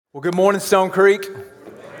Well, good morning, Stone Creek.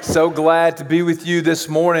 So glad to be with you this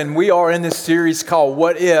morning. We are in this series called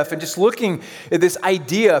What If, and just looking at this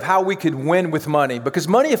idea of how we could win with money, because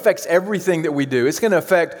money affects everything that we do. It's going to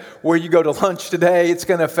affect where you go to lunch today. It's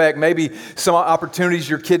going to affect maybe some opportunities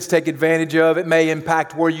your kids take advantage of. It may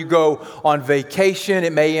impact where you go on vacation.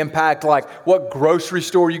 It may impact like what grocery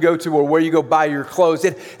store you go to or where you go buy your clothes.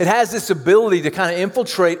 It has this ability to kind of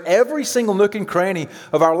infiltrate every single nook and cranny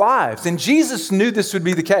of our lives. And Jesus knew this would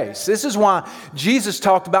be the case. This is why Jesus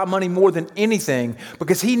talked about money more than anything,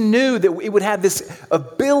 because he knew that it would have this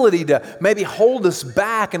ability to maybe hold us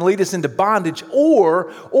back and lead us into bondage,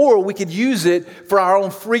 or we could use it for our own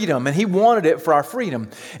freedom, and he wanted it for our freedom.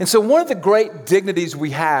 And so one of the great dignities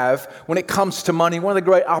we have when it comes to money, one of the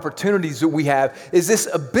great opportunities that we have is this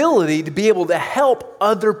ability to be able to help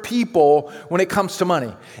other people when it comes to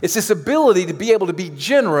money. It's this ability to be able to be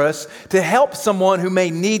generous, to help someone who may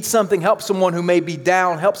need something, help someone who may be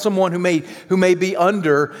down, help someone who may be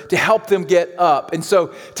under, to help them get up. And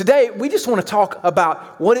so today we just want to talk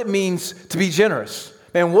about what it means to be generous.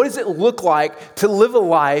 Man, what does it look like to live a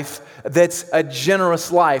life that's a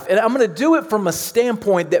generous life? And I'm going to do it from a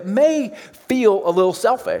standpoint that may feel a little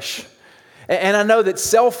selfish. And I know that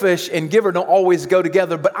selfish and giver don't always go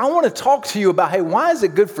together, but I want to talk to you about, hey, why is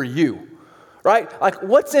it good for you? Right? Like,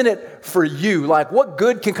 what's in it for you? Like, what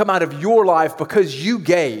good can come out of your life because you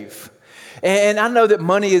gave? And I know that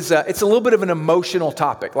money is it's a little bit of an emotional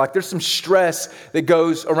topic. Like, there's some stress that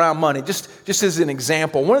goes around money. Just as an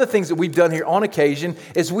example, one of the things that we've done here on occasion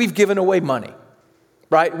is we've given away money,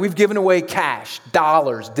 right? We've given away cash,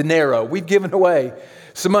 dollars, dinero. We've given away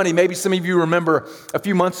some money. Maybe some of you remember a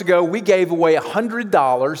few months ago, we gave away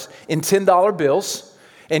 $100 in $10 bills,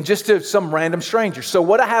 and just to some random stranger. So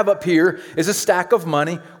what I have up here is a stack of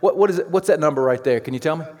money. What is it? What's that number right there? Can you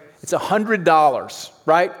tell me? It's $100,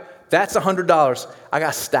 right? That's $100. I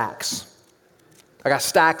got stacks. I got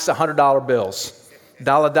stacks of $100 bills,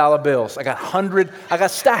 dollar bills. I got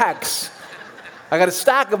stacks. I got a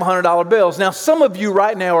stack of $100 bills. Now, some of you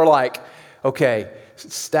right now are like, okay,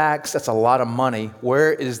 stacks, that's a lot of money.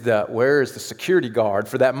 Where is the security guard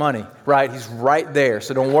for that money? Right? He's right there,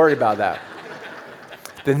 so don't worry about that.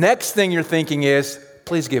 The next thing you're thinking is,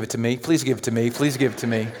 please give it to me, please give it to me, please give it to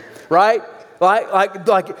me, right?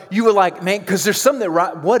 Like you were like, man, because there's something that,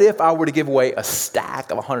 right, what if I were to give away a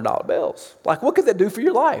stack of $100 bills? Like, what could that do for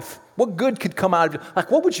your life? What good could come out of it?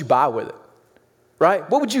 Like, what would you buy with it, right?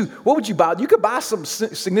 What would you buy? You could buy something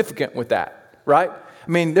significant with that, right?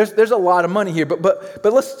 I mean, there's a lot of money here, but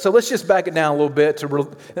let's just back it down a little bit.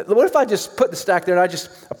 What if I just put the stack there and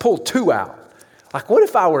I pull two out? Like, what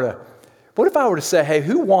if I were to say, hey,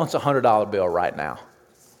 who wants a $100 bill right now?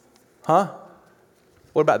 Huh?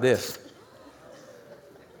 What about this?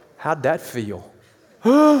 How'd that feel?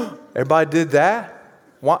 Everybody did that?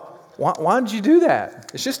 Why did you do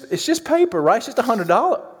that? It's just paper, right? It's just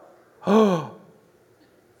 $100. Oh,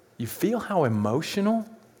 you feel how emotional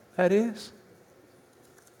that is?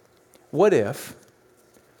 What if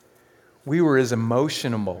we were as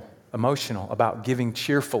emotional about giving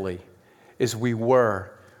cheerfully as we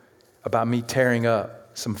were about me tearing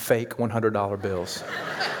up some fake $100 bills?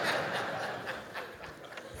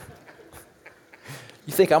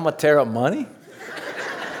 You think I'm going to tear up money?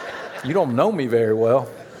 You don't know me very well.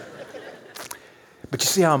 But you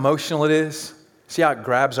see how emotional it is? See how it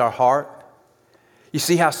grabs our heart? You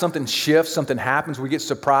see how something shifts, something happens, we get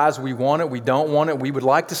surprised, we want it, we don't want it, we would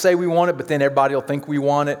like to say we want it, but then everybody will think we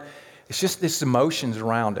want it. It's just this emotions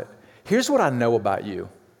around it. Here's what I know about you.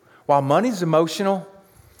 While money's emotional,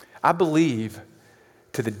 I believe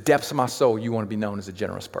to the depths of my soul you want to be known as a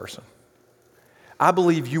generous person. I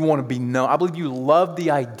believe you want to be known. I believe you love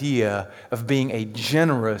the idea of being a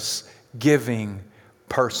generous, giving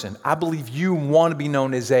person. I believe you want to be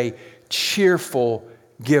known as a cheerful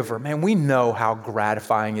giver. Man, we know how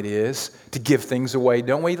gratifying it is to give things away,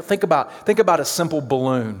 don't we? Think about a simple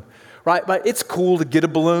balloon, right? But it's cool to get a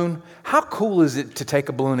balloon. How cool is it to take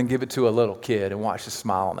a balloon and give it to a little kid and watch the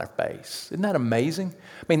smile on their face? Isn't that amazing?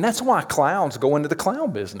 I mean, that's why clowns go into the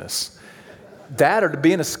clown business. That or to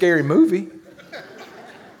be in a scary movie.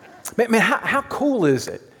 Man, how cool is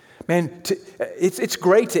it? Man, it's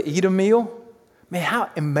great to eat a meal. Man, how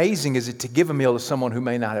amazing is it to give a meal to someone who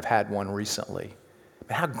may not have had one recently?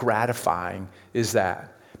 Man, how gratifying is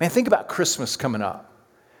that? Man, think about Christmas coming up.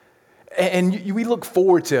 And we look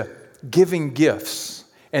forward to giving gifts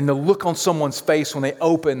and the look on someone's face when they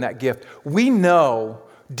open that gift. We know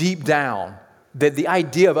deep down that the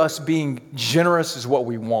idea of us being generous is what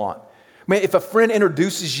we want. Man, if a friend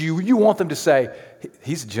introduces you, you want them to say,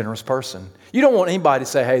 he's a generous person. You don't want anybody to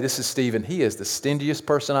say, hey, this is Stephen. He is the stingiest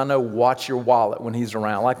person I know. Watch your wallet when he's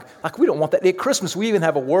around. Like we don't want that. At Christmas, we even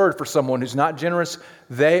have a word for someone who's not generous.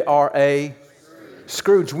 They are a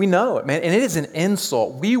Scrooge. We know it, man. And it is an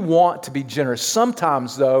insult. We want to be generous.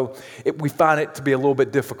 Sometimes, though, we find it to be a little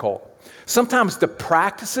bit difficult. Sometimes the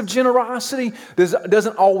practice of generosity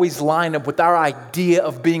doesn't always line up with our idea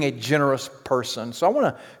of being a generous person. So I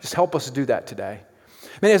want to just help us do that today.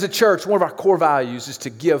 Man, as a church, one of our core values is to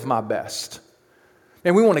give my best.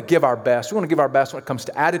 And we want to give our best. We want to give our best when it comes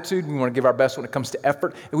to attitude. We want to give our best when it comes to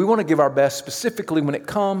effort. And we want to give our best specifically when it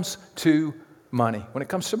comes to money. When it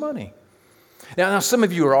comes to money. Now some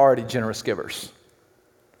of you are already generous givers.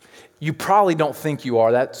 You probably don't think you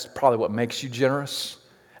are. That's probably what makes you generous.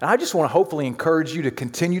 And I just want to hopefully encourage you to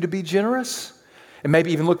continue to be generous and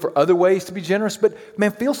maybe even look for other ways to be generous. But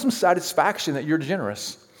man, feel some satisfaction that you're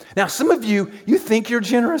generous. Now, some of you think you're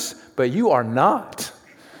generous, but you are not.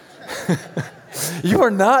 You are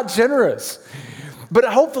not generous. But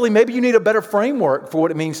hopefully, maybe you need a better framework for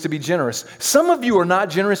what it means to be generous. Some of you are not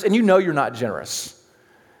generous, and you know you're not generous.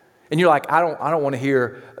 And you're like, I don't want to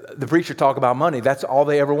hear the preacher talk about money. That's all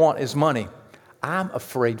they ever want is money. I'm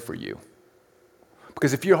afraid for you.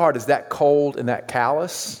 Because if your heart is that cold and that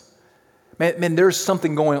callous, man, there's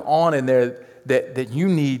something going on in there that you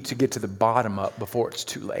need to get to the bottom of before it's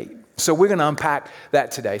too late. So we're going to unpack that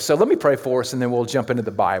today. So let me pray for us, and then we'll jump into the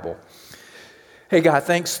Bible. Hey, God,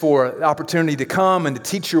 thanks for the opportunity to come and to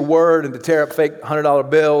teach your word and to tear up fake $100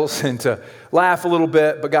 bills and to laugh a little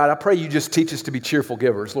bit. But God, I pray you just teach us to be cheerful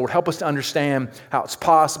givers. Lord, help us to understand how it's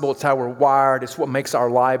possible. It's how we're wired. It's what makes our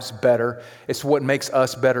lives better. It's what makes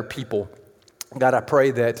us better people. God, I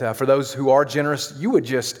pray that for those who are generous, you would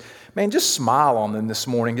just smile on them this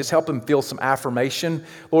morning. Just help them feel some affirmation.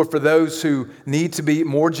 Lord, for those who need to be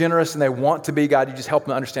more generous and they want to be, God, you just help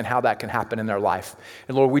them understand how that can happen in their life.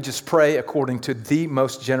 And Lord, we just pray according to the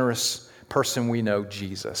most generous person we know,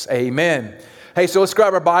 Jesus. Amen. Hey, so let's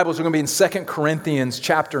grab our Bibles. We're going to be in 2 Corinthians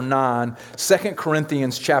chapter 9. 2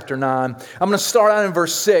 Corinthians chapter 9. I'm going to start out in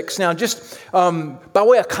verse 6. Now, just by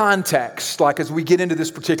way of context, like as we get into this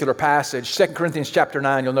particular passage, 2 Corinthians chapter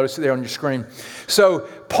 9, you'll notice it there on your screen. So,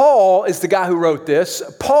 Paul is the guy who wrote this.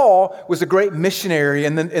 Paul was a great missionary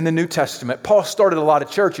in the New Testament. Paul started a lot of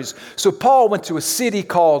churches. So, Paul went to a city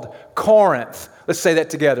called Corinth. Let's say that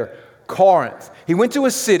together. Corinth. He went to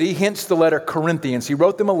a city, hence the letter Corinthians. He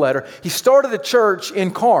wrote them a letter. He started a church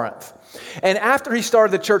in Corinth. And after he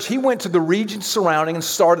started the church, he went to the region surrounding and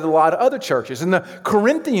started a lot of other churches. And the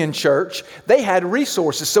Corinthian church, they had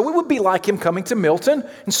resources. So it would be like him coming to Milton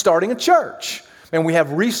and starting a church. And we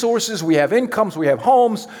have resources, we have incomes, we have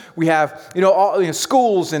homes, we have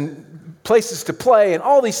schools and places to play and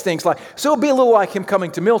all these things. So it would be a little like him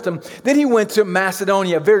coming to Milton. Then he went to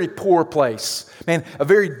Macedonia, a very poor place. Man, a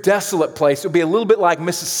very desolate place. It would be a little bit like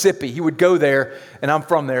Mississippi. He would go there, and I'm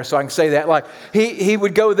from there, so I can say that. He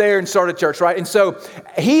would go there and start a church, right? And so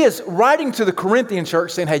he is writing to the Corinthian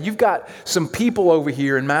church saying, hey, you've got some people over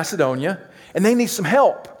here in Macedonia, and they need some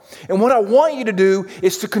help. And what I want you to do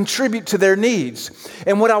is to contribute to their needs.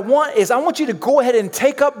 And what I want you to go ahead and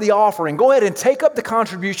take up the offering. Go ahead and take up the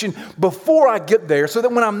contribution before I get there, so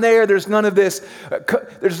that when I'm there, there's none of this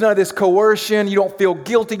coercion. You don't feel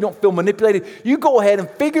guilty. You don't feel manipulated. You go ahead and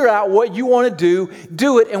figure out what you want to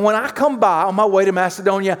do it. And when I come by on my way to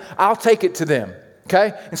Macedonia, I'll take it to them.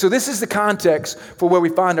 Okay? And so this is the context for where we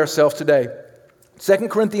find ourselves today. 2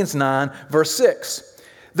 Corinthians 9, verse 6.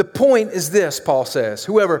 The point is this, Paul says,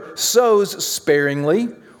 whoever sows sparingly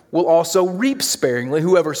will also reap sparingly.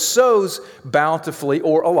 Whoever sows bountifully,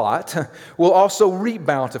 or a lot, will also reap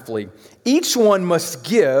bountifully. Each one must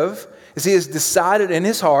give as he has decided in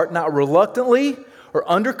his heart, not reluctantly or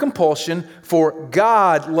under compulsion, for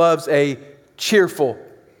God loves a cheerful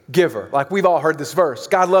giver. Like we've all heard this verse.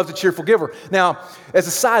 God loves a cheerful giver. Now, as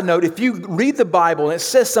a side note, if you read the Bible and it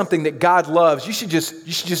says something that God loves, you should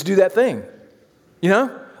just do that thing. You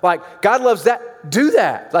know? Like, God loves that, do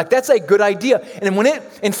that. Like, that's a good idea.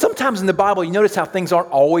 And sometimes in the Bible, you notice how things aren't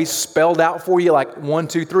always spelled out for you, like 1,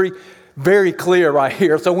 2, 3, very clear right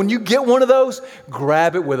here. So when you get one of those,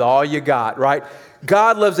 grab it with all you got, right?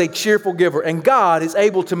 God loves a cheerful giver, and God is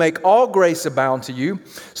able to make all grace abound to you,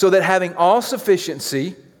 so that having all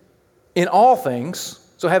sufficiency in all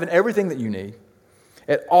things, so having everything that you need,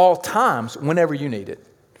 at all times, whenever you need it,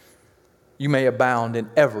 you may abound in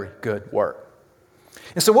every good work.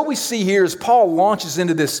 And so what we see here is Paul launches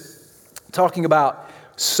into this talking about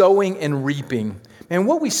sowing and reaping. And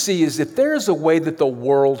what we see is that there is a way that the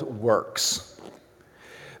world works.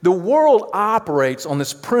 The world operates on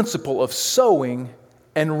this principle of sowing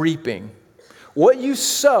and reaping. What you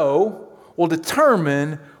sow will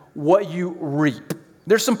determine what you reap.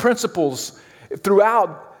 There's some principles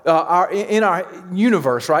throughout in our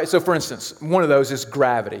universe, right? So for instance, one of those is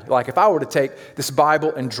gravity. Like if I were to take this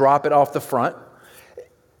Bible and drop it off the front,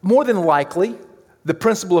 more than likely, the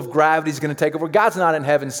principle of gravity is going to take over. God's not in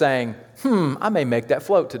heaven saying, I may make that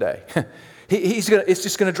float today. It's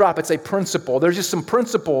just going to drop. It's a principle. There's just some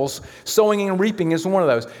principles. Sowing and reaping is one of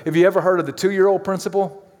those. Have you ever heard of the 2-year-old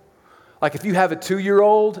principle? Like if you have a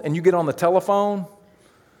 2-year-old and you get on the telephone,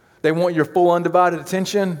 they want your full undivided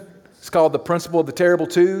attention. It's called the principle of the terrible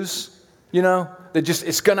twos.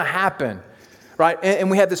 It's going to happen. Right?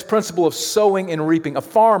 And we have this principle of sowing and reaping. A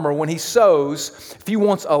farmer, when he sows, if he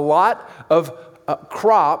wants a lot of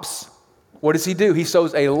crops, what does he do? He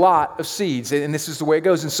sows a lot of seeds. And this is the way it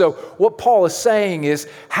goes. And so what Paul is saying is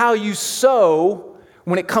how you sow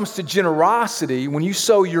when it comes to generosity, when you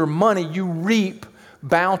sow your money, you reap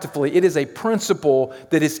bountifully. It is a principle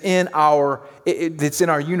that is in our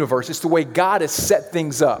universe. It's the way God has set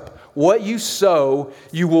things up. What you sow,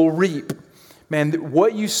 you will reap. Man,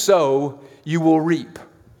 what you sow, you will reap.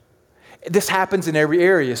 This happens in every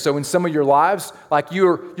area. So in some of your lives, like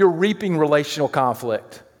you're reaping relational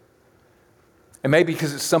conflict. And maybe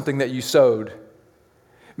because it's something that you sowed.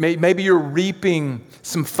 Maybe you're reaping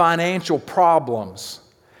some financial problems.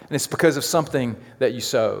 And it's because of something that you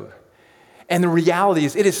sowed. And the reality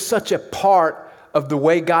is, it is such a part of the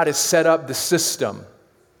way God has set up the system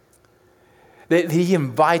that He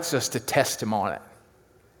invites us to test Him on it.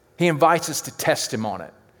 He invites us to test Him on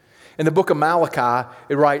it. In the book of Malachi,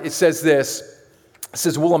 it says this. It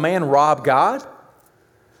says, will a man rob God?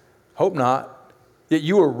 Hope not. Yet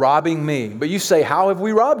you are robbing me. But you say, how have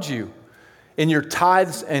we robbed you? In your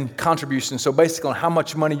tithes and contributions. So basically on how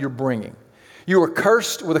much money you're bringing. You are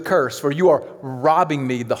cursed with a curse, for you are robbing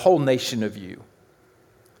me, the whole nation of you.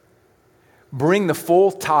 Bring the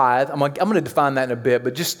full tithe. I'm going to define that in a bit,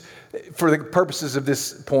 but just for the purposes of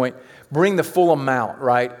this point, bring the full amount,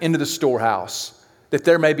 right, into the storehouse, that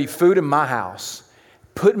there may be food in my house.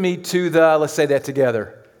 Put me to the, let's say that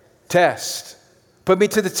together, test. Put me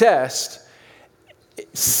to the test.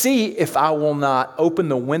 See if I will not open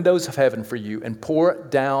the windows of heaven for you and pour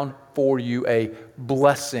down for you a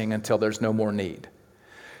blessing until there's no more need.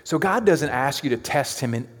 So God doesn't ask you to test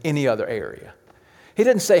Him in any other area. He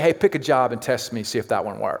didn't say, hey, pick a job and test me, see if that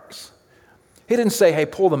one works. He didn't say, hey,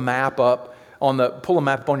 pull a map up on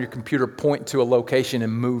your computer, point to a location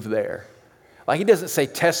and move there. Like He doesn't say,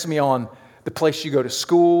 test me on the place you go to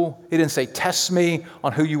school. He didn't say, test me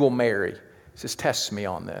on who you will marry. He says, test me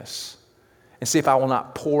on this and see if I will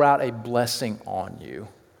not pour out a blessing on you.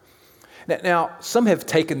 Now, some have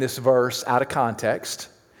taken this verse out of context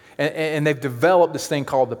and they've developed this thing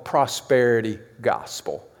called the prosperity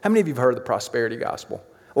gospel. How many of you have heard of the prosperity gospel?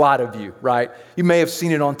 A lot of you, right? You may have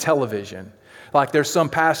seen it on television. Like there's some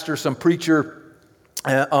pastor, some preacher,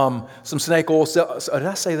 some snake oil. Did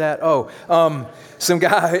I say that? Some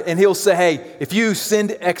guy, and he'll say, hey, if you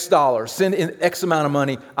send X dollars, send in X amount of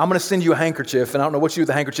money, I'm going to send you a handkerchief, and I don't know what you do with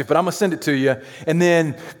the handkerchief, but I'm going to send it to you, and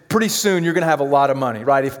then pretty soon you're going to have a lot of money,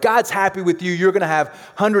 right? If God's happy with you, you're going to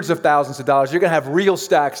have hundreds of thousands of dollars. You're going to have real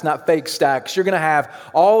stacks, not fake stacks. You're going to have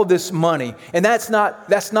all of this money, and that's not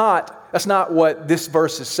what this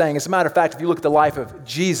verse is saying. As a matter of fact, if you look at the life of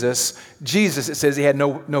Jesus, it says He had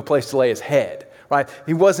no place to lay His head. Right?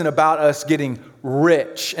 He wasn't about us getting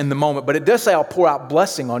rich in the moment, but it does say I'll pour out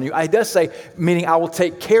blessing on you. It does say, meaning I will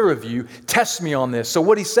take care of you. Test me on this. So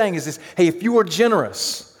what He's saying is this, hey, if you are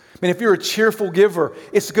generous, if you're a cheerful giver,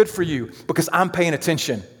 it's good for you because I'm paying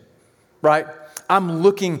attention, right? I'm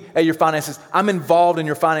looking at your finances. I'm involved in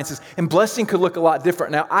your finances. And blessing could look a lot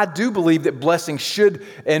different. Now, I do believe that blessing should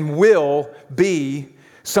and will be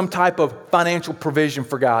some type of financial provision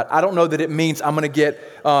for God. I don't know that it means I'm going to get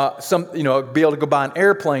be able to go buy an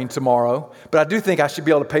airplane tomorrow, but I do think I should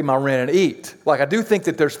be able to pay my rent and eat. Like I do think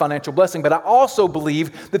that there's financial blessing, but I also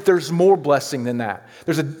believe that there's more blessing than that.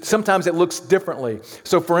 Sometimes it looks differently.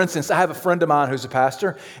 So for instance, I have a friend of mine who's a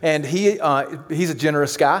pastor, and he's a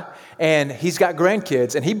generous guy, and he's got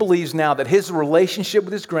grandkids, and he believes now that his relationship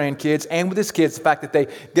with his grandkids and with his kids, the fact that they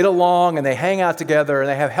get along and they hang out together and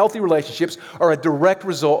they have healthy relationships are a direct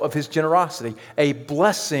result of his generosity, a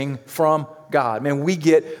blessing from God. Man, we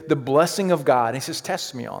get the blessing of God. And He says,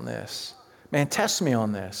 test me on this. Man, test me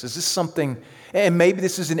on this. Is this something, and maybe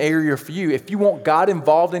this is an area for you. If you want God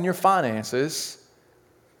involved in your finances,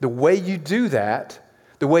 the way you do that,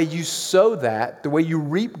 the way you sow that, the way you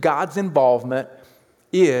reap God's involvement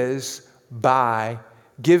is by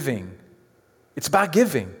giving. It's by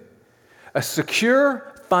giving. A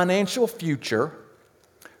secure financial future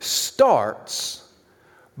starts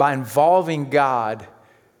by involving God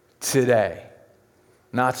today.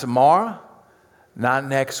 Not tomorrow, not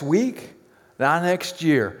next week, not next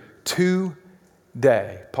year,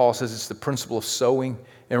 today. Paul says it's the principle of sowing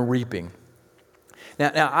and reaping.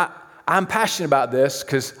 Now I'm passionate about this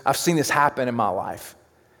because I've seen this happen in my life.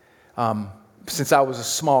 Since I was a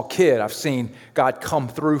small kid, I've seen God come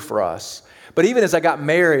through for us. But even as I got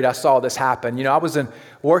married, I saw this happen. You know, I was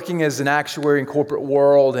working as an actuary in corporate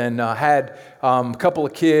world and had a couple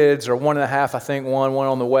of kids, or 1.5, I think, one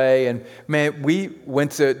on the way. And man, we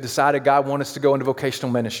decided God wanted us to go into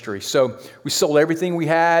vocational ministry. So we sold everything we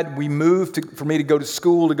had. We moved for me to go to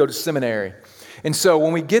school, to go to seminary. And so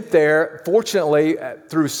when we get there, fortunately,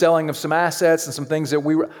 through selling of some assets and some things that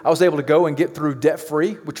I was able to go and get through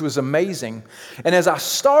debt-free, which was amazing. And as I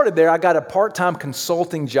started there, I got a part-time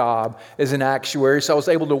consulting job as an actuary, so I was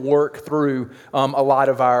able to work through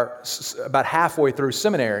about halfway through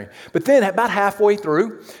seminary. But then about halfway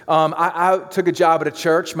through, I took a job at a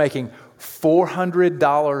church making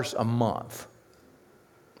 $400 a month.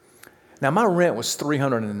 Now, my rent was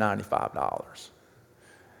 $395.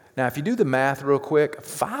 Now, if you do the math real quick,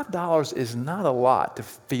 $5 is not a lot to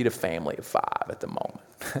feed a family of 5 at the moment.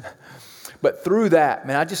 But through that,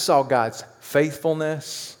 man, I just saw God's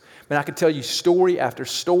faithfulness. Man, I could tell you story after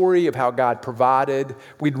story of how God provided.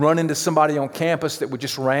 We'd run into somebody on campus that would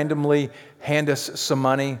just randomly hand us some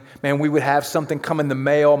money. Man, we would have something come in the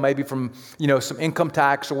mail, maybe from, some income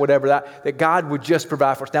tax or whatever, that God would just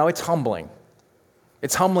provide for us. Now, it's humbling.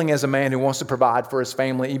 It's humbling as a man who wants to provide for his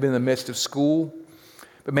family, even in the midst of school.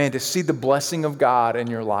 But man, to see the blessing of God in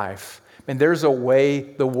your life, man, there's a way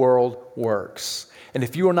the world works. And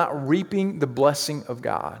if you are not reaping the blessing of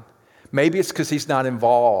God, maybe it's because He's not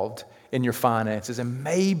involved in your finances, and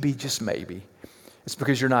maybe, just maybe, it's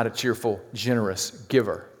because you're not a cheerful, generous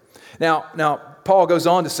giver. Now, Paul goes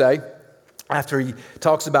on to say, after he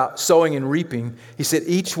talks about sowing and reaping, he said,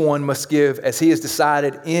 each one must give as he has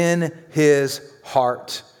decided in his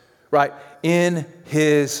heart, right? In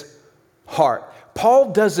his heart.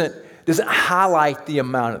 Paul doesn't highlight the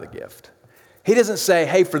amount of the gift. He doesn't say,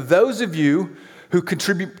 hey, for those of you who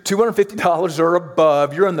contribute $250 or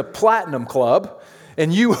above, you're in the platinum club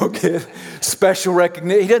and you will get special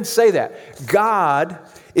recognition. He doesn't say that. God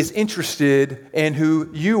is interested in who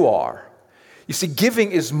you are. You see,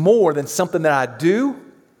 giving is more than something that I do.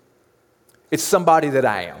 It's somebody that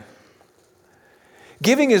I am.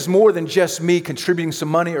 Giving is more than just me contributing some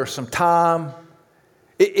money or some time.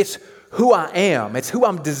 It's who I am. It's who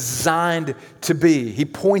I'm designed to be. He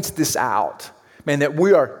points this out. Man, that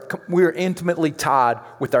we are intimately tied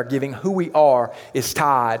with our giving. Who we are is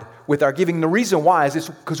tied with our giving. The reason why is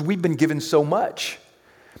because we've been given so much.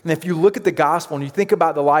 And if you look at the gospel and you think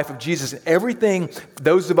about the life of Jesus and everything,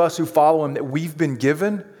 those of us who follow Him that we've been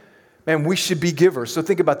given, man, we should be givers. So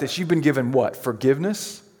think about this. You've been given what?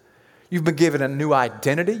 Forgiveness. You've been given a new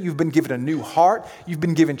identity. You've been given a new heart. You've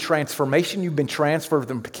been given transformation. You've been transferred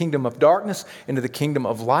from the kingdom of darkness into the kingdom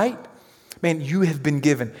of light. Man, you have been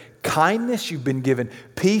given kindness. You've been given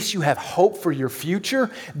peace. You have hope for your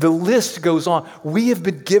future. The list goes on. We have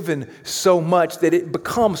been given so much that it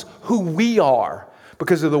becomes who we are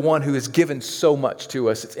because of the one who has given so much to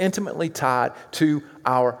us. It's intimately tied to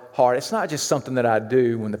our heart. It's not just something that I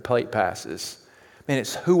do when the plate passes. Man,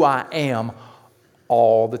 it's who I am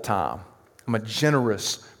all the time. I'm a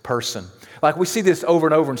generous person. Like we see this over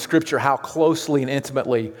and over in Scripture, how closely and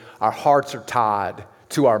intimately our hearts are tied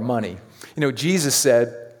to our money. Jesus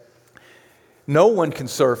said, no one can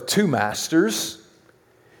serve two masters.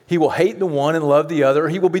 He will hate the one and love the other.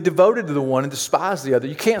 He will be devoted to the one and despise the other.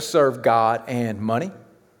 You can't serve God and money.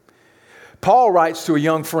 Paul writes to a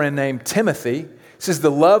young friend named Timothy, says the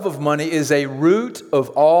love of money is a root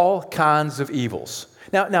of all kinds of evils.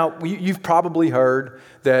 Now, you've probably heard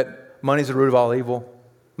that money is the root of all evil.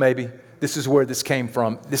 Maybe. This is where this came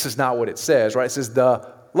from. This is not what it says, right? It says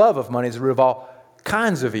the love of money is the root of all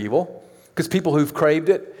kinds of evil because people who've craved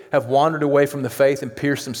it have wandered away from the faith and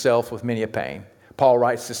pierced themselves with many a pain. Paul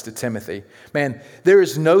writes this to Timothy. Man, there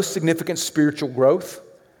is no significant spiritual growth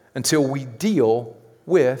until we deal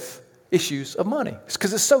with issues of money. It's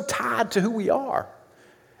because it's so tied to who we are.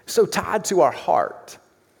 It's so tied to our heart.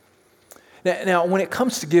 Now, when it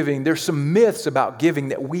comes to giving, there's some myths about giving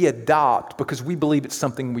that we adopt because we believe it's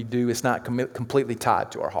something we do. It's not completely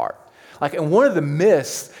tied to our heart. And one of the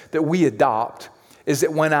myths that we adopt is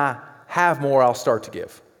that when I have more, I'll start to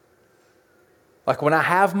give. When I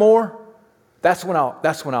have more, that's when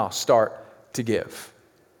I'll start to give.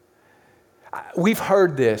 We've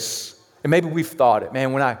heard this, and maybe we've thought it.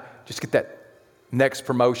 Man, when I just get that next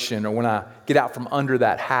promotion, or when I get out from under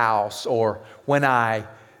that house, or when I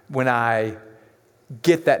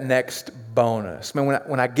get that next bonus. Man,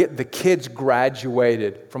 when I get the kids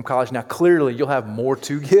graduated from college, now clearly you'll have more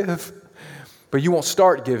to give, but you won't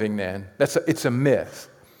start giving then. It's a myth,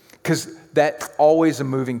 because that's always a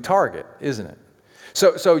moving target, isn't it?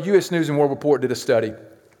 So U.S. News and World Report did a study.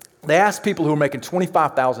 They asked people who were making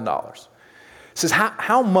 $25,000. It says,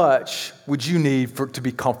 how much would you need to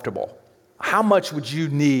be comfortable? How much would you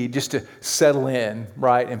need just to settle in,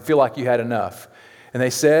 right, and feel like you had enough? And they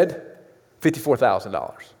said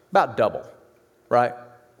 $54,000, about double, right?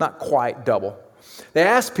 Not quite double. They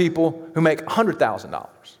asked people who make $100,000,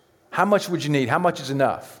 how much would you need? How much is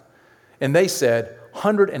enough? And they said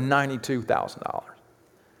 $192,000.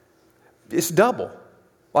 It's double.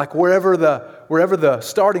 Like wherever the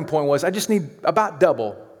starting point was, I just need about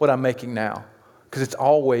double what I'm making now, because it's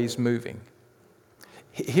always moving.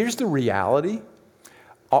 Here's the reality.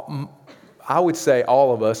 I would say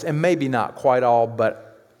all of us, and maybe not quite all,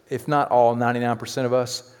 but if not all, 99% of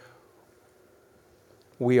us,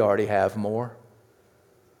 we already have more.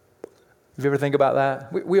 Have you ever think about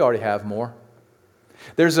that? We already have more.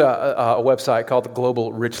 There's a website called the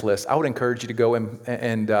Global Rich List. I would encourage you to go but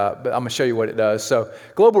I'm going to show you what it does. So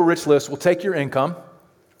Global Rich List will take your income.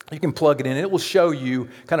 You can plug it in. It will show you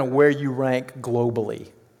kind of where you rank globally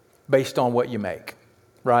based on what you make,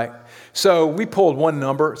 right? So we pulled one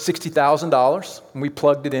number, $60,000, and we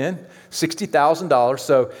plugged it in, $60,000.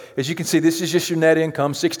 So as you can see, this is just your net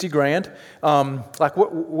income, $60,000. Like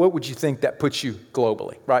what would you think that puts you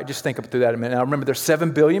globally, right? Just think through that a minute. Now remember, there's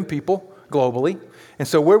 7 billion people globally. And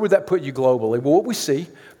so where would that put you globally? Well, what we see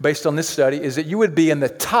based on this study is that you would be in the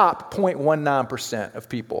top 0.19% of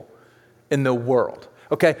people in the world.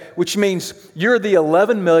 Okay, which means you're the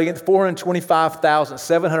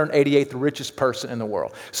 11,425,788th richest person in the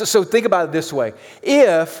world. So think about it this way.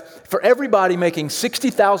 If for everybody making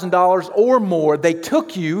 $60,000 or more, they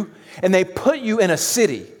took you and they put you in a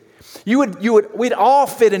city, we'd all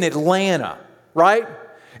fit in Atlanta, right?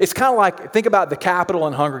 It's kind of like, think about the Capitol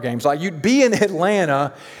and Hunger Games. Like you'd be in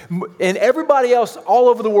Atlanta and everybody else all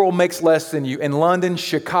over the world makes less than you. In London,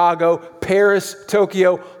 Chicago, Paris,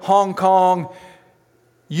 Tokyo, Hong Kong,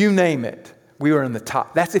 you name it, we were in the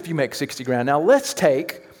top. That's if you make $60,000. Now let's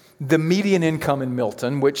take the median income in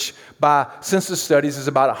Milton, which by census studies is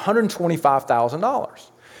about $125,000.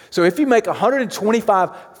 So if you make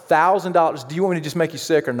 $125,000, do you want me to just make you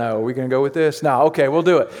sick or no? Are we going to go with this? No, okay, we'll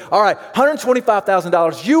do it. All right,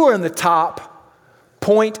 $125,000, you are in the top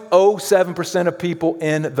 0.07% of people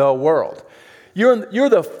in the world. You're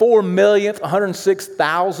the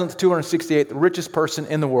 4,106,268th richest person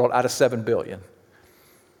in the world out of 7 billion.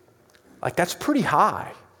 Like, that's pretty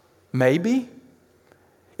high. Maybe.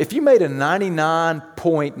 If you made a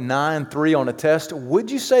 99.93 on a test,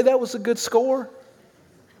 would you say that was a good score?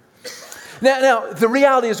 Now, the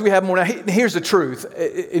reality is we have more. Now, here's the truth.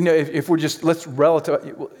 If we're just, let's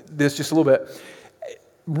relative this just a little bit.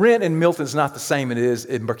 Rent in Milton is not the same it is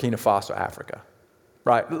in Burkina Faso, Africa.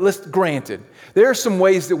 Right? Granted, there are some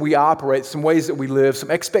ways that we operate, some ways that we live, some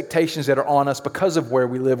expectations that are on us because of where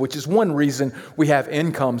we live, which is one reason we have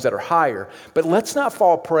incomes that are higher. But let's not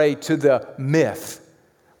fall prey to the myth,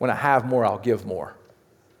 when I have more, I'll give more.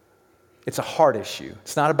 It's a heart issue.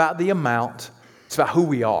 It's not about the amount. It's about who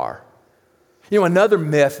we are. Another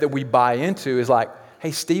myth that we buy into is like, hey,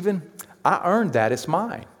 Stephen, I earned that. It's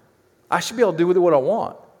mine. I should be able to do with it what I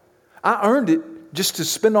want. I earned it just to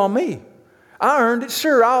spend on me. I earned it.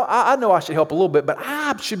 Sure, I know I should help a little bit, but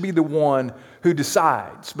I should be the one who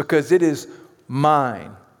decides because it is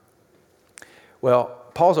mine. Well,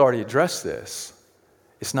 Paul's already addressed this.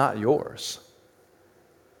 It's not yours.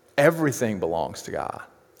 Everything belongs to God,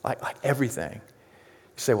 like everything.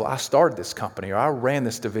 You say, well, I started this company, or I ran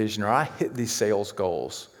this division, or I hit these sales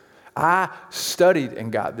goals. I studied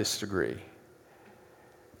and got this degree.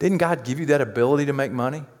 Didn't God give you that ability to make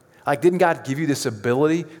money? Like, didn't God give you this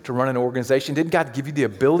ability to run an organization? Didn't God give you the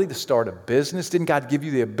ability to start a business? Didn't God give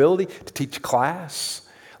you the ability to teach class?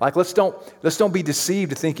 Like, let's don't be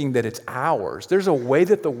deceived to thinking that it's ours. There's a way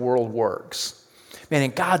that the world works. Man,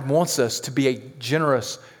 and God wants us to be a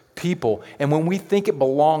generous people. And when we think it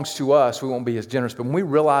belongs to us, we won't be as generous. But when we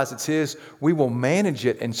realize it's His, we will manage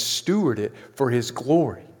it and steward it for His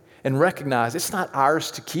glory and recognize it's not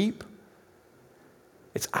ours to keep.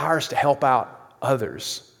 It's ours to help out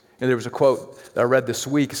others. And there was a quote that I read this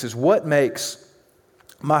week. It says, what makes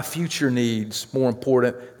my future needs more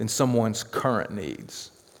important than someone's current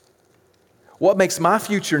needs? What makes my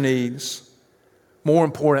future needs more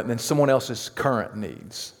important than someone else's current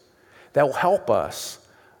needs? That will help us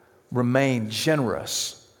remain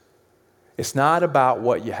generous. It's not about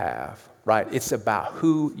what you have. right? It's about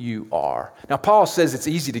who you are. Now, Paul says it's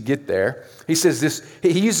easy to get there. He says this,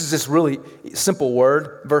 he uses this really simple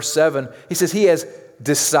word, verse 7. He says he has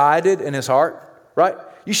decided in his heart, right?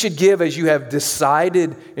 You should give as you have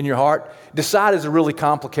decided in your heart. Decide is a really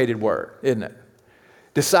complicated word, isn't it?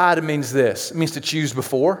 Decide means this. It means to choose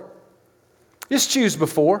before. Just choose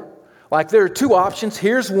before. Like there are two options.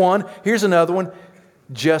 Here's one. Here's another one.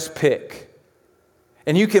 Just pick.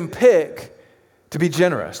 And you can pick to be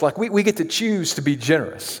generous. Like we get to choose to be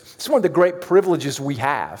generous. It's one of the great privileges we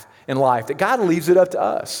have in life, that God leaves it up to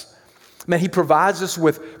us. Man, He provides us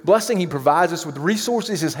with blessing. He provides us with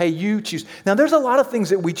resources. He says, hey, you choose. Now, there's a lot of things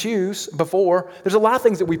that we choose before. There's a lot of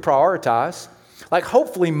things that we prioritize. Like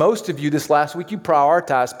hopefully most of you this last week, you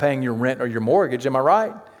prioritized paying your rent or your mortgage. Am I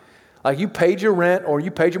right? Like you paid your rent or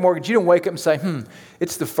you paid your mortgage. You didn't wake up and say,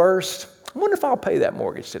 it's the first. I wonder if I'll pay that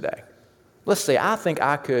mortgage today. Let's say I think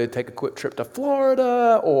I could take a quick trip to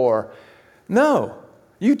Florida or no,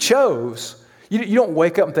 you chose. You don't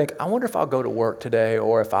wake up and think, I wonder if I'll go to work today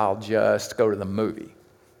or if I'll just go to the movie.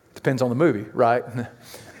 Depends on the movie, right?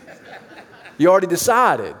 You already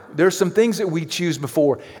decided. There's some things that we choose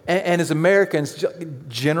before. And as Americans,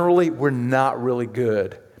 generally, we're not really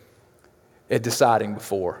good at deciding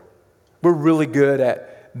before. We're really good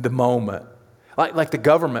at the moment. Like the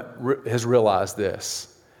government has realized this.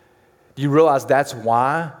 Do you realize that's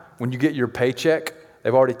why when you get your paycheck,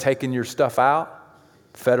 they've already taken your stuff out?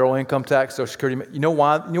 Federal income tax, Social Security. You know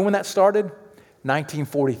why? You know when that started?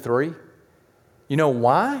 1943. You know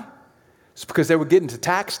why? It's because they were getting to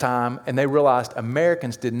tax time and they realized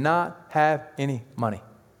Americans did not have any money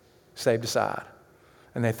saved aside.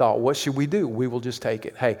 And they thought, what should we do? We will just take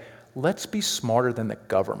it. Hey, let's be smarter than the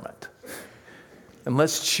government. And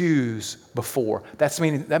let's choose before. That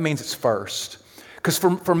means it's first. Because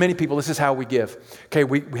for many people, this is how we give. Okay,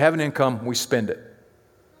 we have an income, we spend it.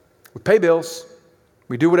 We pay bills,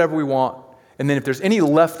 we do whatever we want, and then if there's any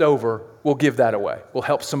left over, we'll give that away. We'll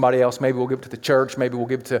help somebody else. Maybe we'll give it to the church. Maybe we'll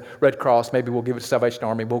give it to Red Cross. Maybe we'll give it to Salvation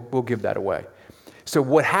Army. We'll give that away. So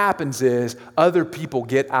what happens is other people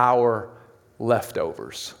get our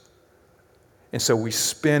leftovers. And so we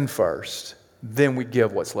spend first, then we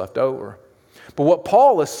give what's left over. But what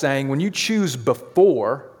Paul is saying, when you choose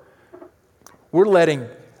before, we're letting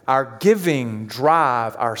our giving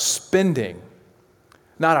drive our spending,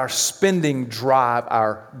 not our spending drive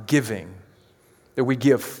our giving, that we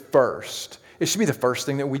give first. It should be the first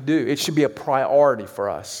thing that we do. It should be a priority for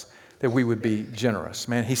us that we would be generous.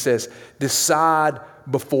 Man, he says, decide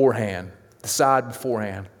beforehand. Decide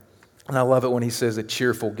beforehand. And I love it when he says a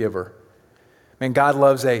cheerful giver. Man, God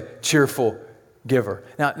loves a cheerful giver.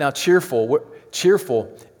 Now cheerful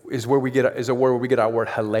is where we get a word where we get our word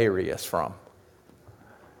hilarious from.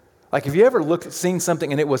 Like, have you ever seen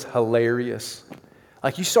something and it was hilarious?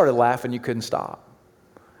 Like, you started laughing, you couldn't stop.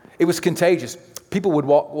 It was contagious. People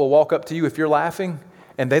will walk up to you if you're laughing,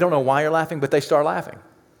 and they don't know why you're laughing, but they start laughing.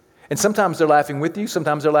 And sometimes they're laughing with you,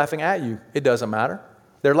 sometimes they're laughing at you. It doesn't matter.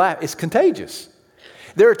 It's contagious.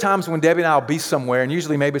 There are times when Debbie and I will be somewhere, and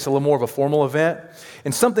usually maybe it's a little more of a formal event,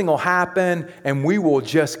 and something will happen, and we will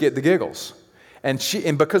just get the giggles. And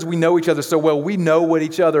because we know each other so well, we know what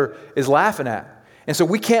each other is laughing at. And so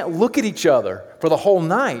we can't look at each other for the whole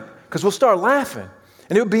night because we'll start laughing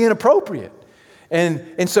and it would be inappropriate.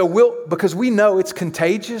 And so because we know it's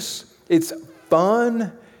contagious, it's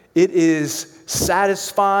fun, it is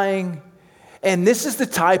satisfying, and this is the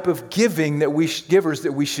type of giving that givers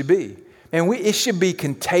that we should be. And it should be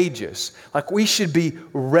contagious. Like we should be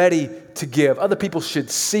ready to give. Other people should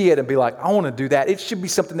see it and be like, I want to do that. It should be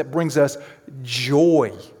something that brings us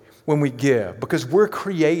joy when we give, because we're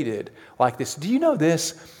created like this. Do you know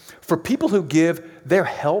this? For people who give, their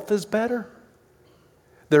health is better.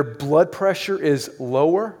 Their blood pressure is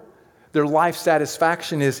lower. Their life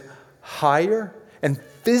satisfaction is higher. And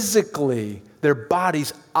physically, their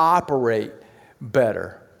bodies operate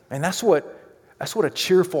better. And that's what a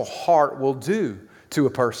cheerful heart will do to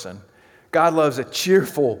a person. God loves a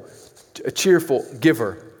cheerful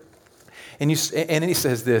giver. And then he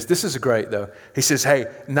says this is great though. He says, hey,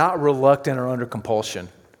 not reluctant or under compulsion.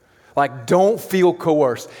 Like, don't feel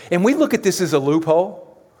coerced. And we look at this as a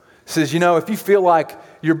loophole. It says, if you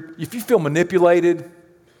feel manipulated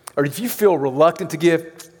or if you feel reluctant to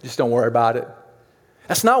give, just don't worry about it.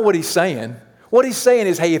 That's not what he's saying. What he's saying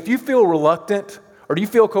is, hey, if you feel reluctant or do you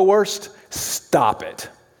feel coerced, stop it.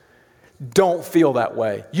 Don't feel that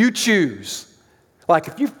way. You choose. Like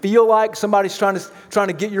if you feel like somebody's trying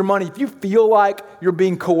to get your money, if you feel like you're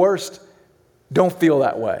being coerced, don't feel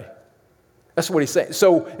that way. That's what he's saying.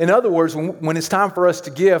 So in other words, when it's time for us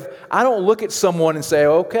to give, I don't look at someone and say,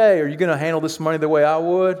 okay, are you going to handle this money the way I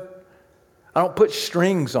would? I don't put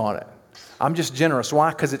strings on it. I'm just generous. Why?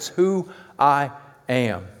 Because it's who I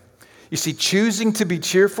am. You see, choosing to be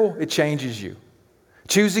cheerful, it changes you.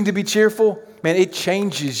 Choosing to be cheerful, man, it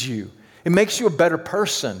changes you. It makes you a better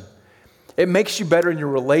person. It makes you better in your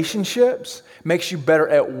relationships. It makes you better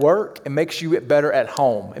at work. It makes you better at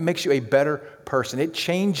home. It makes you a better person. It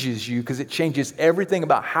changes you because it changes everything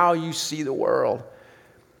about how you see the world.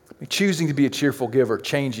 Choosing to be a cheerful giver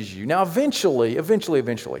changes you. Now, eventually,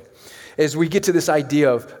 as we get to this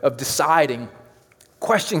idea of deciding,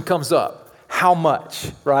 question comes up. How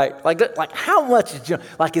much, right? Like how much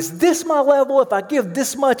is this my level? If I give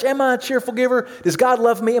this much, am I a cheerful giver? Does God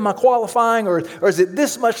love me? Am I qualifying? Or is it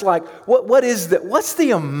this much? Like, what is that? What's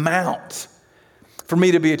the amount for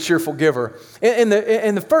me to be a cheerful giver? And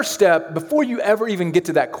the first step, before you ever even get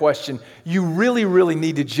to that question, you really, really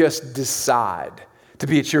need to just decide to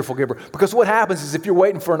be a cheerful giver. Because what happens is if you're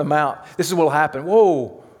waiting for an amount, this is what will happen.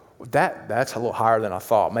 Whoa, that's a little higher than I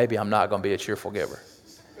thought. Maybe I'm not going to be a cheerful giver.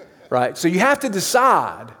 Right? So you have to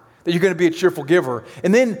decide that you're going to be a cheerful giver.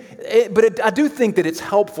 And then, I do think that it's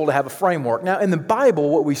helpful to have a framework. Now, in the Bible,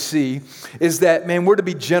 what we see is that, man, we're to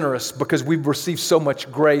be generous because we've received so much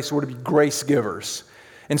grace. We're to be grace givers.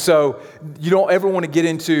 And so you don't ever want to get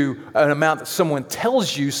into an amount that someone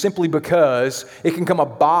tells you simply because it can become a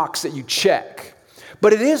box that you check.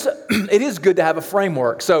 But it is good to have a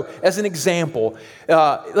framework. So as an example,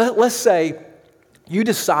 let's say you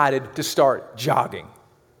decided to start jogging.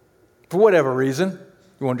 For whatever reason,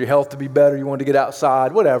 you wanted your health to be better, you wanted to get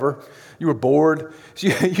outside, whatever. You were bored, so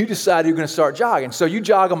you decided you're going to start jogging. So you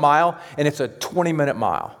jog a mile, and it's a 20-minute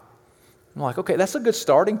mile. I'm like, okay, that's a good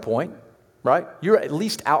starting point, right? You're at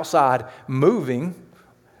least outside moving,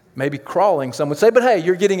 maybe crawling, some would say, but hey,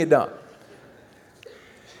 you're getting it done.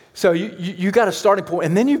 So you got a starting point,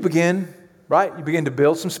 and then you begin, right? You begin to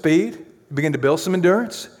build some speed, you begin to build some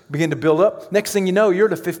endurance, you begin to build up. Next thing you know,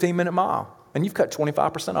 you're at a 15-minute mile. And you've cut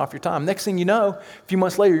 25% off your time. Next thing you know, a few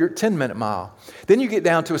months later, you're at 10-minute mile. Then you get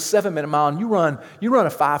down to a 7-minute mile, and you run a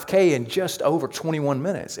 5K in just over 21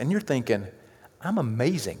 minutes. And you're thinking, I'm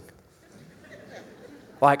amazing.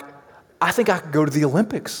 Like, I think I could go to the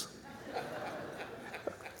Olympics.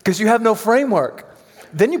 Because you have no framework.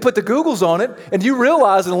 Then you put the Googles on it, and you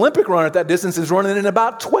realize an Olympic runner at that distance is running in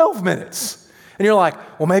about 12 minutes. And you're like,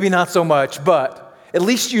 well, maybe not so much, but at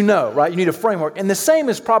least you know, right? You need a framework. And the same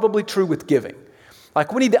is probably true with giving.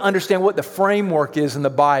 Like, we need to understand what the framework is in the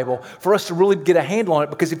Bible for us to really get a handle on it.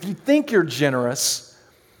 Because if you think you're generous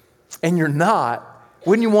and you're not,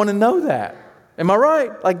 wouldn't you want to know that? Am I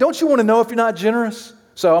right? Like, don't you want to know if you're not generous?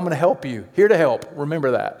 So I'm going to help you. Here to help.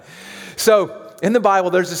 Remember that. So in the Bible,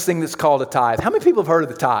 there's this thing that's called a tithe. How many people have heard of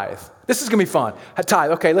the tithe? This is going to be fun. A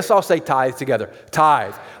tithe. Okay, let's all say tithe together.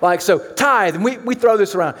 Tithe. Like, so tithe, and we throw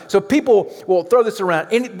this around. So people will throw this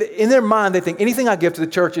around. In their mind, they think anything I give to the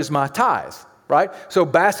church is my tithe, right? So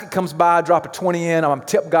basket comes by, I drop a 20 in. I'm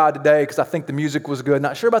tip God today because I think the music was good.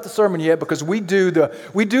 Not sure about the sermon yet because we do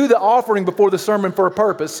the offering before the sermon for a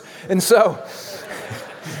purpose. And so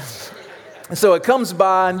it comes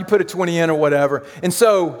by and you put a 20 in or whatever. And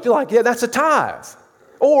so you're like, yeah, that's a tithe.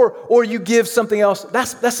 Or you give something else,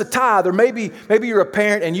 that's a tithe. Or maybe you're a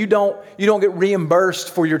parent and you don't get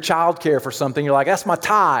reimbursed for your child care for something. You're like, that's my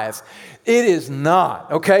tithe. It is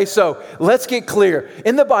not, okay? So let's get clear.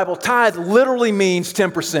 In the Bible, tithe literally means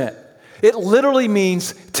 10%. It literally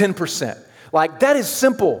means 10%. Like, that is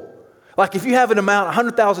simple. Like, if you have an amount,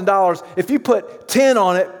 $100,000, if you put 10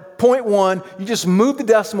 on it, 0.1, you just move the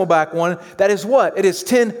decimal back one, that is what? It is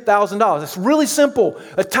 $10,000. It's really simple.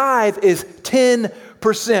 A tithe is 10%.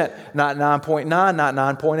 Not 9.9, not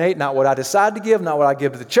 9.8, not what I decided to give, not what I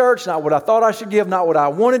give to the church, not what I thought I should give, not what I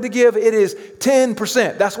wanted to give. It is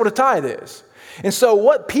 10%. That's what a tithe is. And so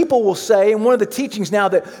what people will say, and one of the teachings now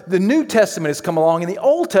that the New Testament has come along, in the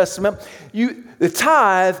Old Testament, the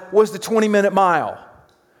tithe was the 20-minute mile.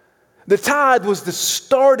 The tithe was the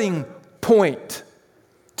starting point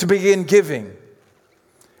to begin giving.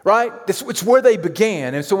 Right? It's where they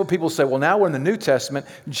began. And so when people say, well, now we're in the New Testament,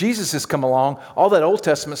 Jesus has come along, all that Old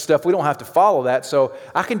Testament stuff, we don't have to follow that, so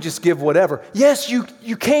I can just give whatever. Yes, you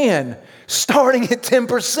can, starting at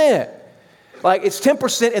 10%. Like, it's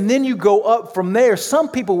 10%, and then you go up from there. Some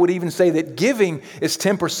people would even say that giving is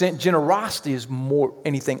 10%, generosity is more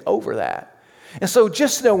anything over that. And so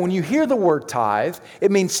just know when you hear the word tithe, it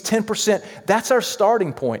means 10%. That's our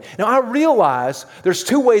starting point. Now, I realize there's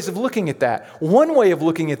two ways of looking at that. One way of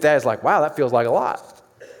looking at that is like, wow, that feels like a lot.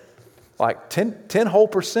 Like 10 whole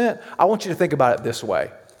percent. I want you to think about it this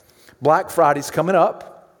way. Black Friday's coming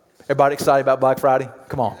up. Everybody excited about Black Friday?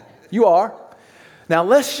 Come on. You are. Now,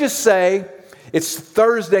 let's just say it's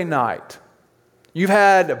Thursday night. You've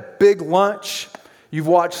had a big lunch. You've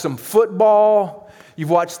watched some football. You've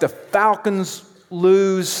watched the Falcons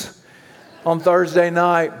lose on Thursday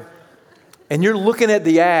night. And you're looking at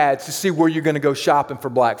the ads to see where you're going to go shopping for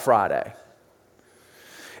Black Friday.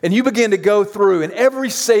 And you begin to go through, and every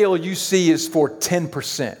sale you see is for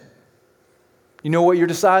 10%. You know what you're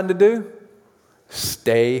deciding to do?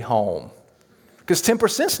 Stay home. Because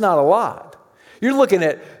 10% is not a lot. You're looking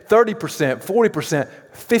at 30%, 40%,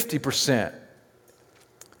 50%.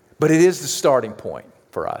 But it is the starting point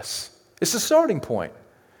for us. It's the starting point.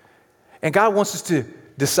 And God wants us to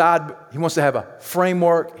decide. He wants to have a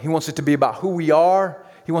framework. He wants it to be about who we are.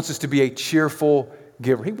 He wants us to be a cheerful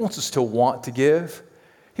giver. He wants us to want to give.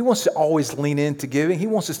 He wants to always lean into giving. He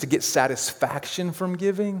wants us to get satisfaction from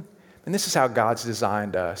giving. And this is how God's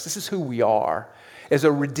designed us. This is who we are as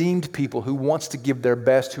a redeemed people who wants to give their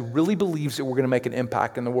best, who really believes that we're going to make an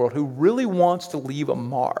impact in the world, who really wants to leave a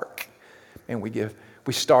mark. And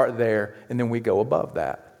we start there, and then we go above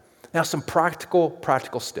that. Now, some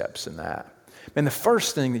practical steps in that. And the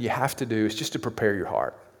first thing that you have to do is just to prepare your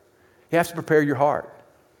heart. You have to prepare your heart.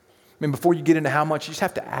 I mean, before you get into how much, you just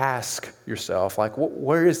have to ask yourself, like,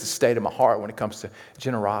 where is the state of my heart when it comes to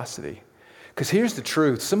generosity? Because here's the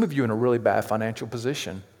truth. Some of you are in a really bad financial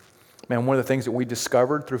position. Man, one of the things that we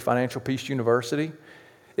discovered through Financial Peace University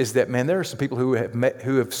is that, man, there are some people who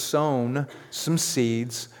have sown some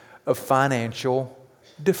seeds of financial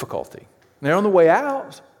difficulty. And they're on the way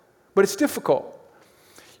out, but it's difficult.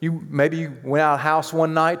 Maybe you went out of the house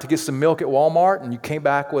one night to get some milk at Walmart, and you came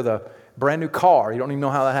back with a brand new car. You don't even know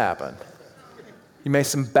how that happened. You made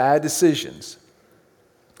some bad decisions.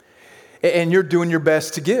 And you're doing your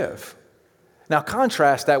best to give. Now,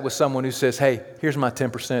 contrast that with someone who says, hey, here's my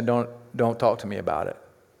 10%, don't talk to me about it.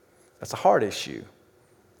 That's a heart issue.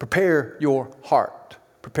 Prepare your heart.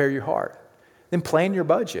 Prepare your heart. Then plan your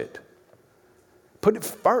budget. Put it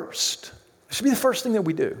first. It should be the first thing that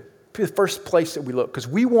we do. It should be the first place that we look, because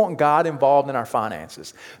we want God involved in our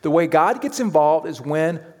finances. The way God gets involved is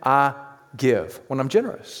when I give, when I'm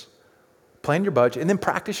generous. Plan your budget and then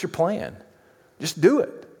practice your plan. Just do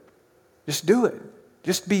it. Just do it.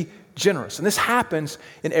 Just be generous. And this happens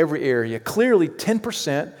in every area. Clearly,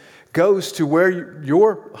 10% goes to where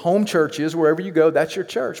your home church is. Wherever you go, that's your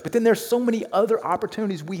church. But then there's so many other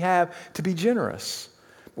opportunities we have to be generous.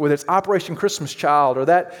 Whether it's Operation Christmas Child, or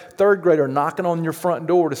that third grader knocking on your front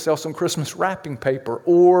door to sell some Christmas wrapping paper,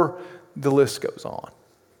 or the list goes on.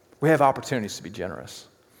 We have opportunities to be generous.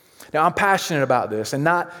 Now, I'm passionate about this, and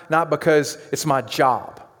not because it's my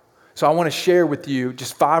job. So I want to share with you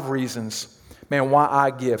just 5 reasons, man, why I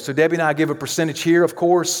give. So Debbie and I give a percentage here, of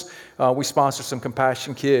course. We sponsor some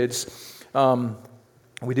Compassion Kids.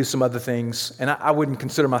 We do some other things. And I wouldn't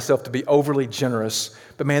consider myself to be overly generous.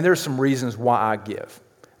 But, man, there are some reasons why I give.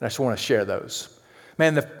 And I just want to share those.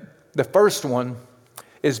 Man, the first one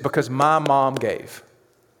is because my mom gave.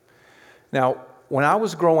 Now, when I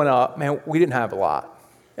was growing up, man, we didn't have a lot.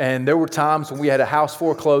 And there were times when we had a house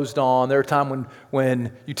foreclosed on. There were times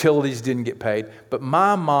when utilities didn't get paid. But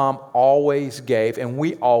my mom always gave, and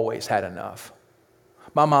we always had enough.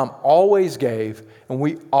 My mom always gave, and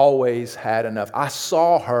we always had enough. I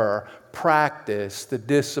saw her practice the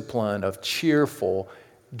discipline of cheerful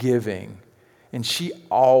giving. And she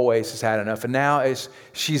always has had enough. And now as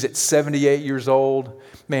she's at 78 years old,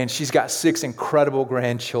 man, she's got 6 incredible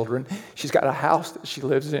grandchildren. She's got a house that she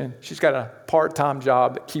lives in. She's got a part-time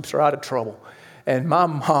job that keeps her out of trouble. And my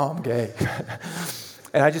mom gave.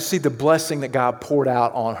 And I just see the blessing that God poured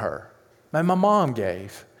out on her. Man, my mom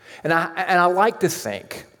gave. And I like to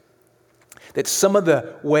think that some of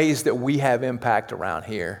the ways that we have impact around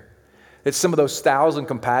here, that some of those 1,000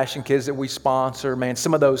 Compassion Kids that we sponsor, man,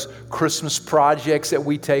 some of those Christmas projects that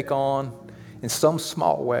we take on in some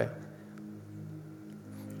small way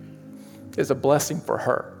is a blessing for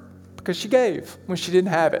her, because she gave when she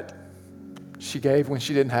didn't have it. She gave when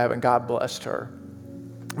she didn't have it, and God blessed her.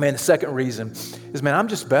 Man, the second reason is, man, I'm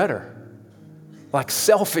just better. Like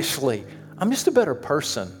selfishly, I'm just a better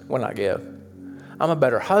person when I give. I'm a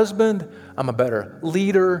better husband. I'm a better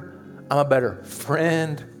leader. I'm a better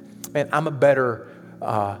friend. Man, I'm a better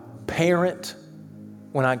parent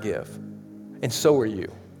when I give. And so are you.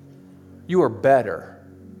 You are better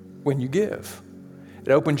when you give.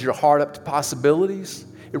 It opens your heart up to possibilities.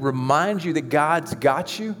 It reminds you that God's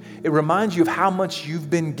got you. It reminds you of how much you've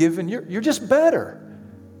been given. You're just better.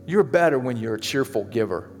 You're better when you're a cheerful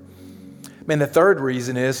giver. Man, the third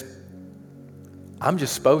reason is I'm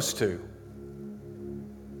just supposed to.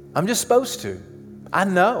 I'm just supposed to. I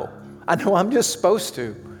know I'm just supposed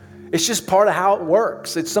to. It's just part of how it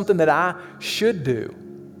works. It's something that I should do.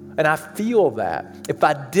 And I feel that. If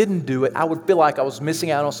I didn't do it, I would feel like I was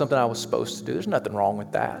missing out on something I was supposed to do. There's nothing wrong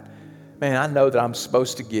with that. Man, I know that I'm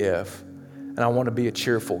supposed to give, and I want to be a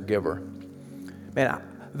cheerful giver. Man,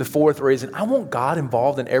 the fourth reason, I want God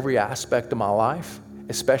involved in every aspect of my life,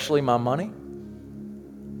 especially my money.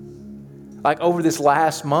 Like over this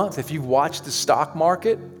last month, if you've watched the stock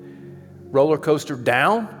market roller coaster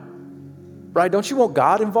down, right? Don't you want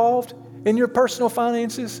God involved in your personal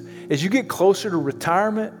finances? As you get closer to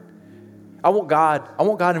retirement, I want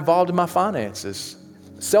God involved in my finances.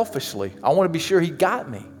 Selfishly, I want to be sure He got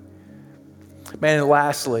me. Man, and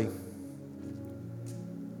lastly,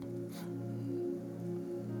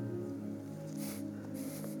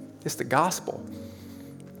 it's the gospel.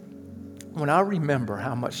 When I remember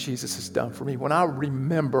how much Jesus has done for me, when I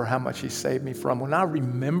remember how much He saved me from, when I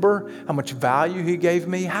remember how much value He gave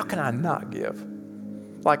me, how can I not give?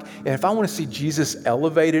 Like, and if I want to see Jesus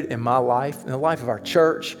elevated in my life, in the life of our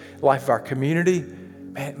church, the life of our community,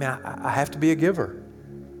 man, I have to be a giver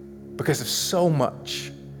because of so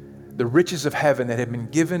much, the riches of heaven that have been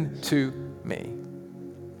given to me.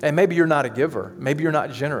 And maybe you're not a giver. Maybe you're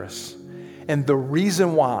not generous. And the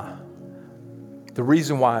reason why is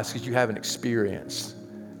because you haven't experienced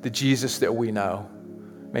the Jesus that we know.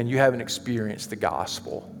 Man, you haven't experienced the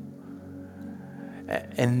gospel.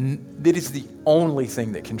 And it is the only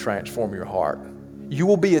thing that can transform your heart. You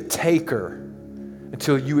will be a taker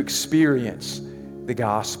until you experience the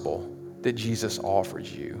gospel that Jesus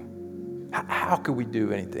offers you. How could we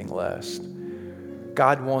do anything less?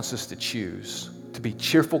 God wants us to choose to be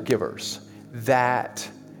cheerful givers. That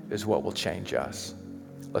is what will change us.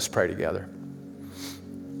 Let's pray together.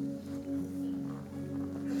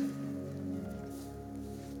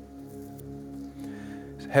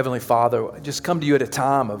 Heavenly Father, just come to you at a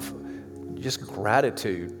time of just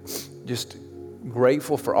gratitude, just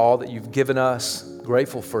grateful for all that you've given us,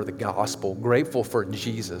 grateful for the gospel, grateful for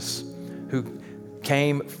Jesus who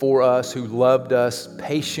came for us, who loved us,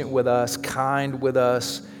 patient with us, kind with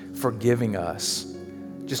us, forgiving us.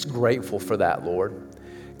 Just grateful for that, Lord.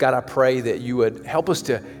 God, I pray that you would help us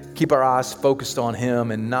to keep our eyes focused on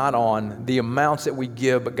Him and not on the amounts that we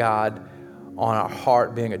give, but God, on our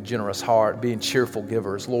heart, being a generous heart, being cheerful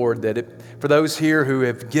givers. Lord, that for those here who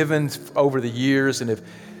have given over the years and have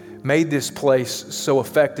made this place so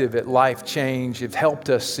effective at life change, have helped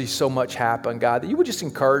us see so much happen, God, that you would just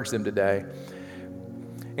encourage them today.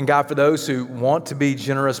 And God, for those who want to be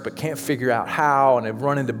generous but can't figure out how and have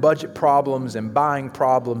run into budget problems and buying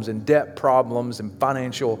problems and debt problems and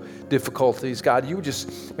financial difficulties, God, you would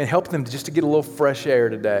just help them just to get a little fresh air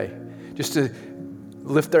today, just to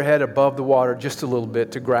lift their head above the water just a little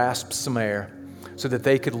bit, to grasp some air so that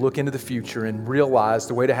they could look into the future and realize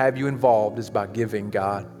the way to have you involved is by giving,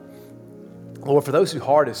 God. Lord, for those whose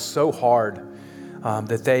heart is so hard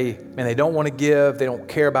that they don't want to give, they don't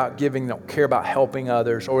care about giving, they don't care about helping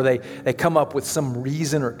others, or they come up with some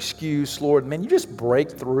reason or excuse, Lord, man, you just break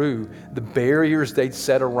through the barriers they'd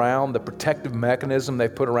set around, the protective mechanism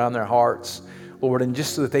they've put around their hearts, Lord, and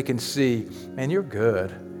just so that they can see, man, you're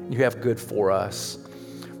good. You have good for us.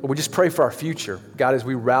 But we just pray for our future. God, as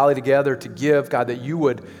we rally together to give, God, that you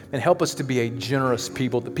would help us to be a generous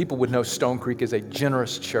people, that people would know Stone Creek is a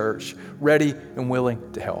generous church, ready and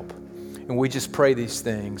willing to help. And we just pray these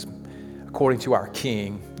things according to our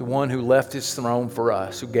King, the one who left his throne for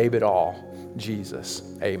us, who gave it all,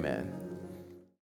 Jesus. Amen.